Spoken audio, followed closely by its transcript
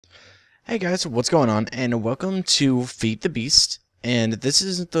Hey guys, what's going on? And welcome to Feed the Beast. And this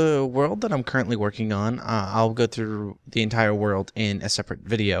is the world that I'm currently working on. I'll go through the entire world in a separate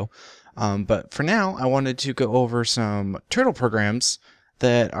video. But for now, I wanted to go over some turtle programs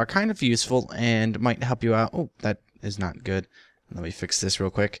that are kind of useful and might help you out. Oh, that is not good. Let me fix this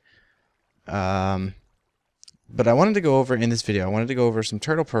real quick. But I wanted to go over in this video, I wanted to go over some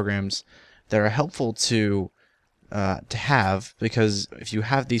turtle programs that are helpful to have, because if you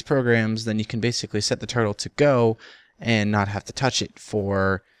have these programs, then you can basically set the turtle to go and not have to touch it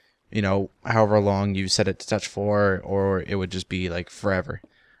for, however long you set it to touch for, or it would just be like forever.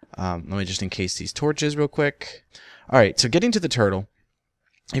 Let me just encase these torches real quick. Alright, so getting to the turtle.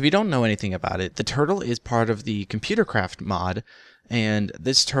 If you don't know anything about it, the turtle is part of the ComputerCraft mod, and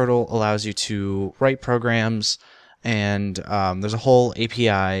this turtle allows you to write programs, and there's a whole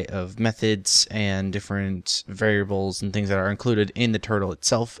API of methods and different variables and things that are included in the turtle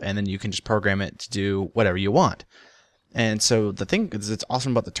itself, and then you can just program it to do whatever you want. And so the thing that's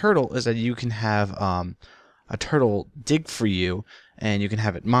awesome about the turtle is that you can have a turtle dig for you, and you can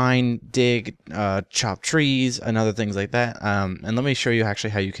have it mine, dig, chop trees, and other things like that. And let me show you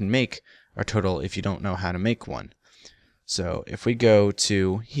actually how you can make a turtle if you don't know how to make one. So if we go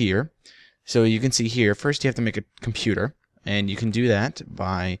to here, so you can see here, first you have to make a computer, and you can do that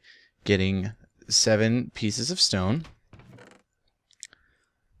by getting 7 pieces of stone,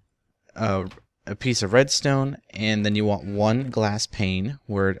 a piece of redstone, and then you want 1 glass pane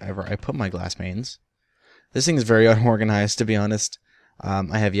wherever I put my glass panes. This thing is very unorganized, to be honest.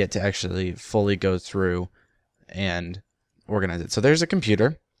 I have yet to actually fully go through and organize it. So there's a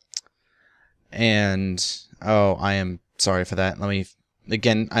computer, and oh, I am sorry for that.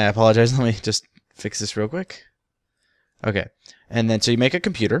 Again, I apologize. Let me just fix this real quick. Okay, and then so you make a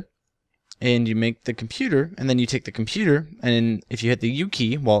computer, and you make the computer, and then you take the computer, and if you hit the U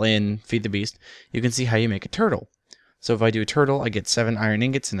key while in Feed the Beast, you can see how you make a turtle. So if I do a turtle, I get 7 iron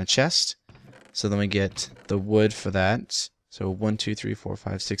ingots in a chest. So then we get the wood for that. So 1, 2, 3, 4,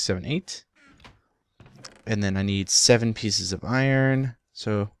 5, 6, 7, 8. And then I need 7 pieces of iron.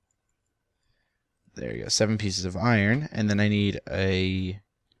 So there you go, 7 pieces of iron. And then I need a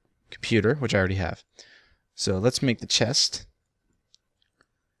computer, which I already have. So let's make the chest.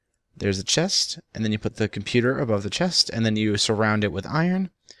 There's a chest, and then you put the computer above the chest, and then you surround it with iron.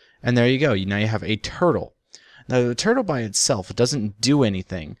 And there you go. Now you have a turtle. Now the turtle by itself, it doesn't do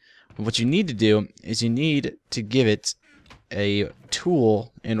anything. What you need to do is you need to give it a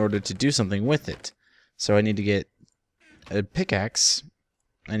tool in order to do something with it. So I need to get a pickaxe.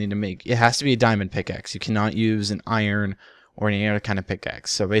 It has to be a diamond pickaxe. You cannot use an iron or any other kind of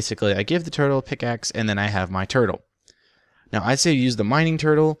pickaxe. So basically I give the turtle a pickaxe, and then I have my turtle. Now I say use the mining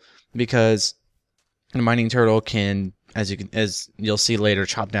turtle, because the mining turtle can, as you'll see later,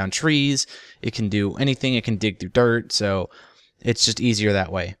 chop down trees. It can do anything. It can dig through dirt. So it's just easier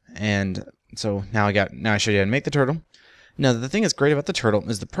that way. And so now I showed you how to make the turtle. Now the thing that's great about the turtle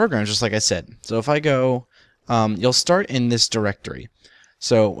is the program, just like I said. So if I go, you'll start in this directory.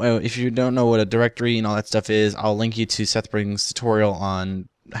 So if you don't know what a directory and all that stuff is, I'll link you to Seth Bring's tutorial on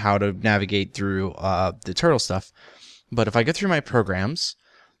how to navigate through the turtle stuff. But if I go through my programs,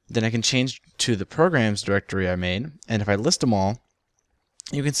 then I can change to the programs directory I made, and if I list them all,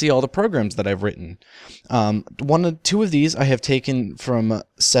 you can see all the programs that I've written. 2 of these I have taken from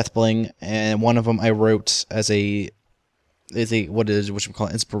Seth Bling, and one of them I wrote as what we call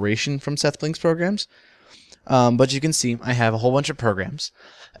inspiration from Seth Bling's programs. But you can see I have a whole bunch of programs,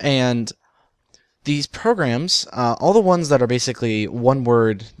 and these programs, all the ones that are basically one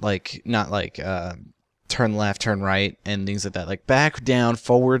word, like not like turn left, turn right, and things like that, like back, down,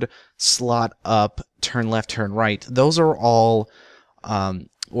 forward, slot up, turn left, turn right. Those are all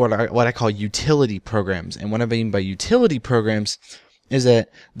what I call utility programs. And what I mean by utility programs is that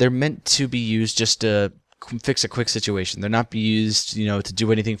they're meant to be used just to fix a quick situation. They're not be used, to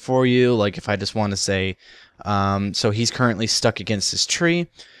do anything for you. Like if I just want to say, so he's currently stuck against this tree.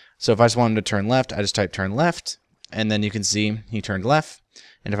 So if I just want him to turn left, I just type turn left, and then you can see he turned left.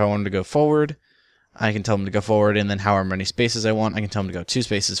 And if I want him to go forward, I can tell him to go forward, and then however many spaces I want, I can tell him to go 2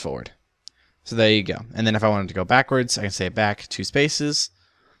 spaces forward. So there you go. And then if I want him to go backwards, I can say back 2 spaces.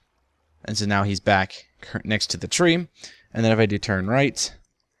 And so now he's back next to the tree. And then if I do turn right,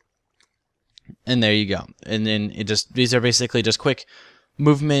 and there you go. And then these are basically just quick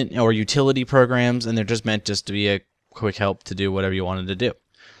movement or utility programs, and they're just meant just to be a quick help to do whatever you wanted to do.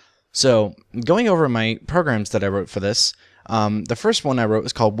 So going over my programs that I wrote for this, the first one I wrote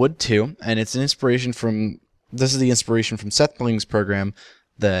was called Wood 2, and it's an inspiration from, this is the inspiration from Seth Bling's program,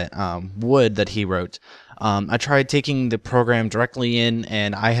 the wood that he wrote. I tried taking the program directly in,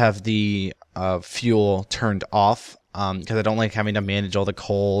 and I have the fuel turned off because I don't like having to manage all the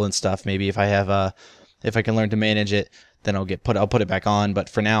coal and stuff. Maybe if I can learn to manage it, then I'll put it back on. But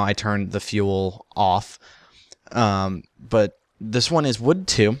for now, I turned the fuel off. But this one is wood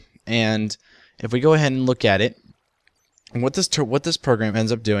 2, and if we go ahead and look at it, what this program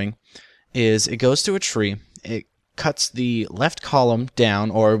ends up doing is it goes to a tree. It cuts the left column down,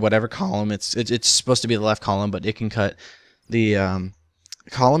 or whatever column it's supposed to be the left column, but it can cut the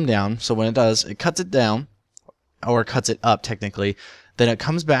column down. So when it does, it cuts it down, or cuts it up technically. Then it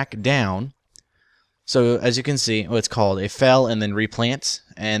comes back down. So as you can see, it's called a fell and then replant,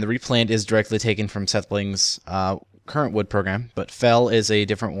 and the replant is directly taken from Seth Bling's current wood program, but fell is a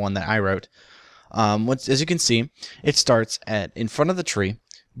different one that I wrote. As you can see, it starts in front of the tree,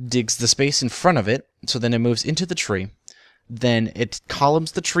 digs the space in front of it, so then it moves into the tree, then it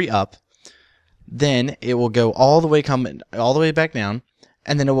columns the tree up, then it will go all the way back down,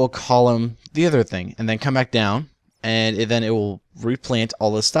 and then it will column the other thing, and then come back down, and then it will replant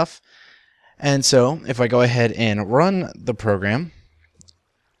all this stuff. And so if I go ahead and run the program,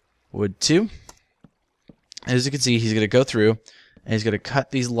 wood 2, as you can see, he's going to go through and he's going to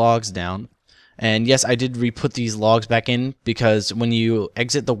cut these logs down. And yes, I did re-put these logs back in because when you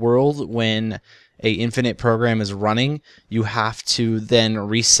exit the world, when a infinite program is running, you have to then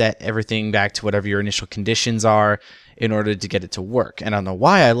reset everything back to whatever your initial conditions are in order to get it to work. And I don't know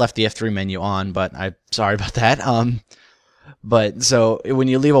why I left the F3 menu on, but I'm sorry about that. But so when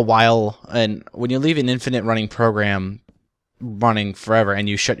you leave when you leave an infinite running program running forever and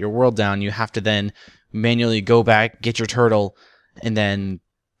you shut your world down, you have to then manually go back, get your turtle, and then,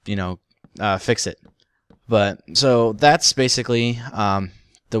 fix it. But so that's basically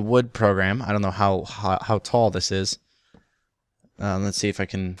the wood program. I don't know how tall this is. Let's see if I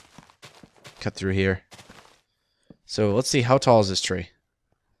can cut through here. So let's see, how tall is this tree?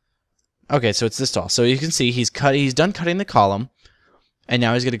 Okay, so it's this tall. So you can see he's done cutting the column, and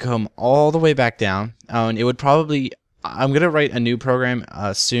now he's going to come all the way back down. And it would probably, I'm going to write a new program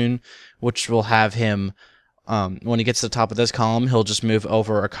soon, which will have him, when he gets to the top of this column, he'll just move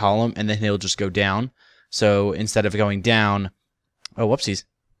over a column, and then he'll just go down. So instead of going down, oh, whoopsies.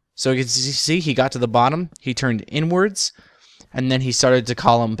 So you can see he got to the bottom, he turned inwards, and then he started to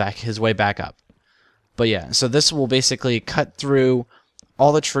column back his way back up. But yeah, so this will basically cut through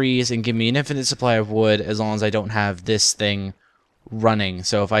all the trees and give me an infinite supply of wood as long as I don't have this thing running.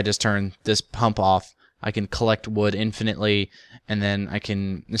 So if I just turn this pump off, I can collect wood infinitely, and then I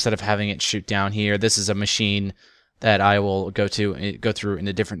can, instead of having it shoot down here, this is a machine that I will go through in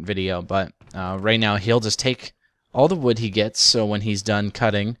a different video. But right now he'll just take all the wood he gets, so when he's done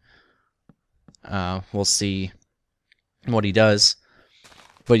cutting, we'll see what he does.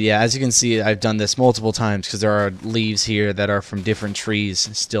 But yeah, as you can see, I've done this multiple times because there are leaves here that are from different trees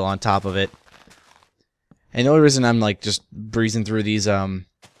still on top of it. And the only reason I'm like just breezing through these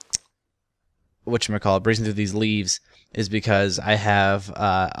breezing through these leaves is because I have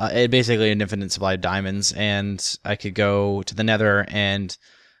basically an infinite supply of diamonds, and I could go to the Nether and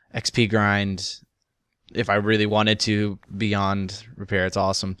XP grind if I really wanted to beyond repair. It's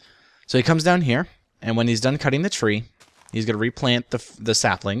awesome. So he comes down here, and when he's done cutting the tree, he's going to replant the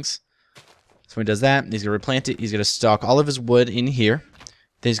saplings. So when he does that, he's going to replant it. He's going to stock all of his wood in here.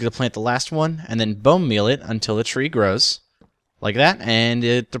 Then he's going to plant the last one and then bone meal it until the tree grows. Like that, and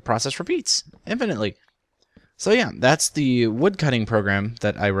the process repeats infinitely. So yeah, that's the woodcutting program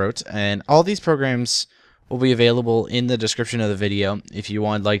that I wrote, and all these programs will be available in the description of the video. If you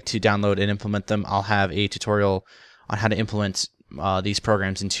would like to download and implement them, I'll have a tutorial on how to implement these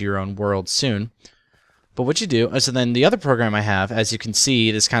programs into your own world soon. But what you do, so then the other program I have, as you can see,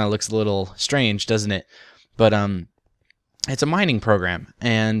 this kind of looks a little strange, doesn't it? But it's a mining program,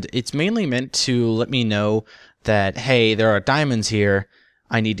 and it's mainly meant to let me know that, hey, there are diamonds here,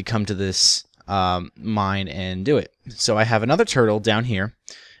 I need to come to this mine and do it. So I have another turtle down here,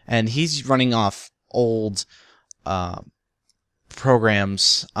 and he's running off old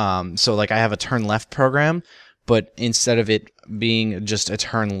programs. So like I have a turn left program, but instead of it being just a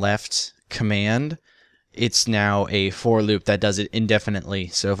turn left command, it's now a for loop that does it indefinitely.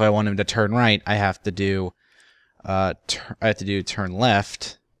 So if I want him to turn right, I have to do turn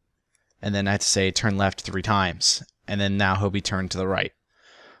left, and then I have to say turn left 3 times, and then now he'll be turned to the right.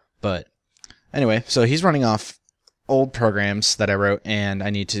 But anyway, so he's running off old programs that I wrote, and I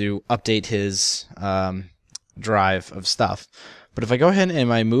need to update his drive of stuff. But if I go ahead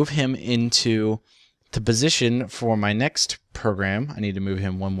and I move him into the position for my next program, I need to move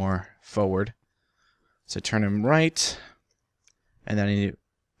him one more forward. So turn him right, and then I need to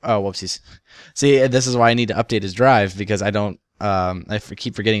Oh, whoopsies. See, this is why I need to update his drive, because I don't.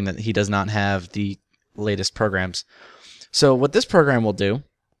 Keep forgetting that he does not have the latest programs. So what this program will do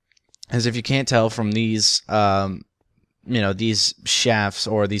is, if you can't tell from these, these shafts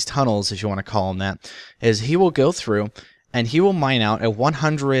or these tunnels, if you want to call them that, is he will go through and he will mine out a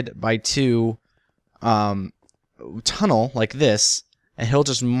 100 by 2 tunnel like this, and he'll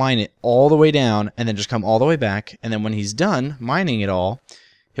just mine it all the way down and then just come all the way back, and then when he's done mining it all,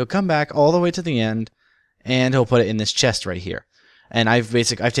 he'll come back all the way to the end and he'll put it in this chest right here. And I've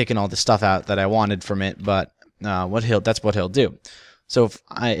taken all the stuff out that I wanted from it, but that's what he'll do. So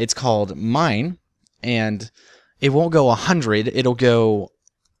it's called mine, and it won't go 100. It'll go.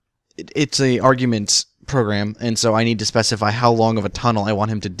 It's a argument program, and so I need to specify how long of a tunnel I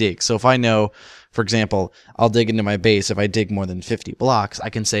want him to dig. So if I know, for example, I'll dig into my base. If I dig more than 50 blocks, I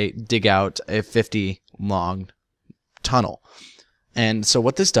can say dig out a 50 long tunnel. And so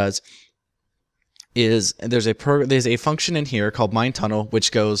what this does is there's a function in here called mine tunnel,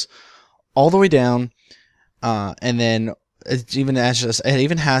 which goes all the way down, and then it even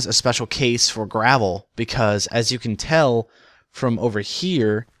has a special case for gravel, because as you can tell from over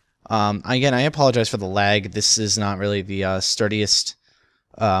here, again, I apologize for the lag. This is not really the sturdiest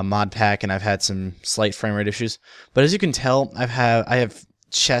mod pack, and I've had some slight frame rate issues. But as you can tell, I have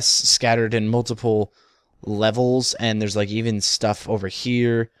chests scattered in multiple levels, and there's like even stuff over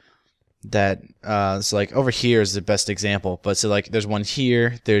here that so like over here is the best example. But so like there's one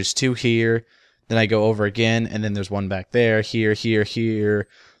here, there's two here, then I go over again, and then there's one back there, here, here, here.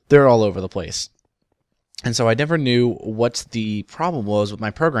 They're all over the place. And so I never knew what the problem was with my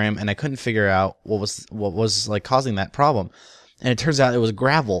program, and I couldn't figure out what was like causing that problem. And it turns out it was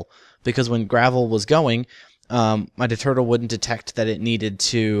gravel, because when gravel was going, my turtle wouldn't detect that it needed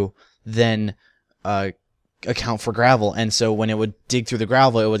to then account for gravel, and so when it would dig through the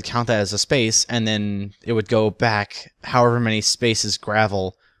gravel, it would count that as a space, and then it would go back however many spaces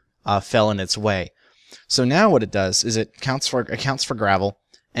gravel fell in its way. So now what it does is it counts for gravel,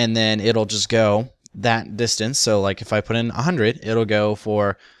 and then it'll just go that distance. So like if I put in 100, it'll go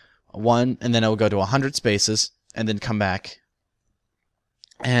for 1, and then it'll go to 100 spaces, and then come back.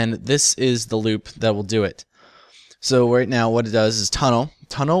 And this is the loop that will do it. So right now what it does is tunnel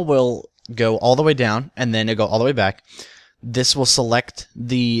will go all the way down, and then it'll go all the way back. This will select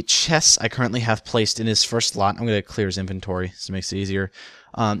the chests I currently have placed in his first slot. I'm going to clear his inventory so it makes it easier.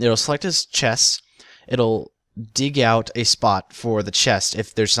 It'll select his chests. It'll dig out a spot for the chest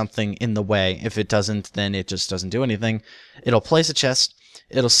if there's something in the way. If it doesn't, then it just doesn't do anything. It'll place a chest.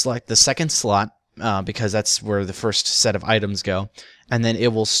 It'll select the second slot because that's where the first set of items go, and then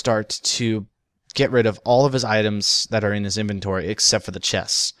it will start to get rid of all of his items that are in his inventory except for the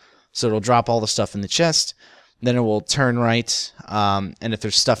chests. So it'll drop all the stuff in the chest, then it will turn right, and if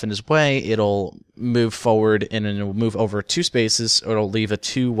there's stuff in his way, it'll move forward, and then it'll move over 2 spaces, or it'll leave a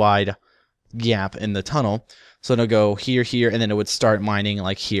 2 wide gap in the tunnel. So it'll go here, here, and then it would start mining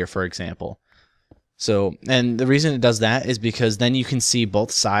like here, for example. So, and the reason it does that is because then you can see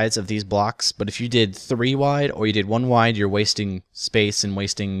both sides of these blocks, but if you did 3 wide or you did 1 wide, you're wasting space and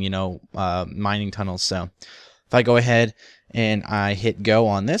wasting, mining tunnels. So if I go ahead and I hit go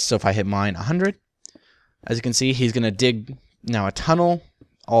on this, so if I hit mine 100, as you can see, he's going to dig now a tunnel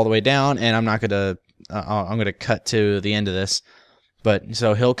all the way down, and I'm not going to, I'm going to cut to the end of this, but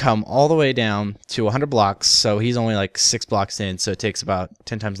so he'll come all the way down to 100 blocks, so he's only like 6 blocks in, so it takes about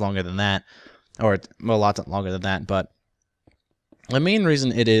 10 times longer than that, or a lot longer than that. But the main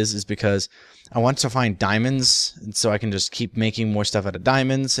reason it is because I want to find diamonds, and so I can just keep making more stuff out of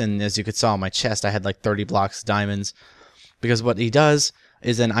diamonds. And as you could saw on my chest, I had like 30 blocks of diamonds, because what he does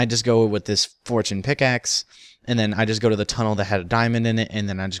is then I just go with this fortune pickaxe, and then I just go to the tunnel that had a diamond in it, and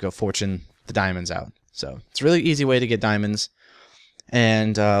then I just go fortune the diamonds out. So it's a really easy way to get diamonds.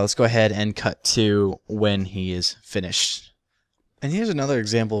 And let's go ahead and cut to when he is finished. And here's another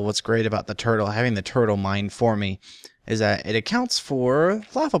example of what's great about the turtle. Having the turtle mine for me is that it accounts for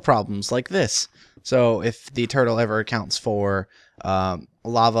lava problems like this. So if the turtle ever accounts for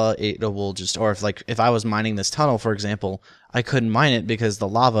lava, it will just, or if I was mining this tunnel, for example, I couldn't mine it because the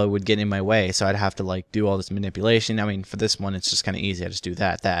lava would get in my way, so I'd have to like do all this manipulation. I mean, for this one, it's just kind of easy. I just do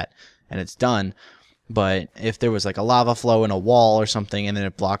that, and it's done. But if there was like a lava flow in a wall or something, and then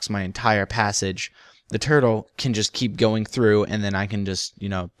it blocks my entire passage, the turtle can just keep going through, and then I can just,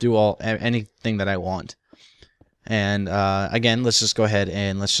 do anything that I want. And again, let's just go ahead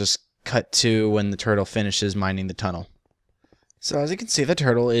and let's just cut to when the turtle finishes mining the tunnel. So as you can see, the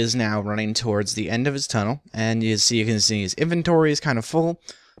turtle is now running towards the end of his tunnel, and you can see his inventory is kind of full.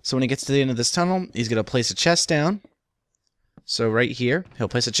 So when he gets to the end of this tunnel, he's going to place a chest down. So right here, he'll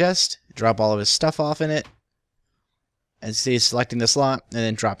place a chest, drop all of his stuff off in it, and see he's selecting the slot and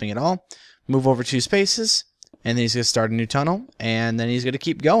then dropping it all. Move over 2 spaces, and then he's going to start a new tunnel, and then he's going to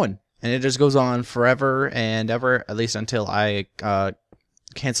keep going. And it just goes on forever and ever, at least until I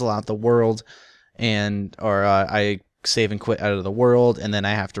cancel out the world, or I save and quit out of the world, and then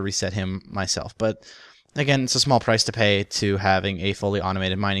I have to reset him myself. But again, it's a small price to pay to having a fully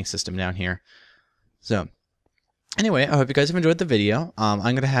automated mining system down here. So anyway, I hope you guys have enjoyed the video. I'm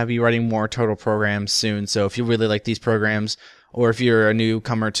going to have you writing more Turtle programs soon, so if you really like these programs, or if you're a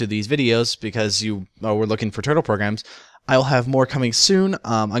newcomer to these videos because you were looking for Turtle programs, I'll have more coming soon.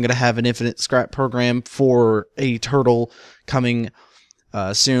 I'm going to have an infinite scrap program for a turtle coming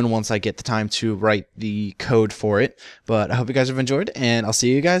soon once I get the time to write the code for it. But I hope you guys have enjoyed, and I'll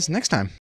see you guys next time.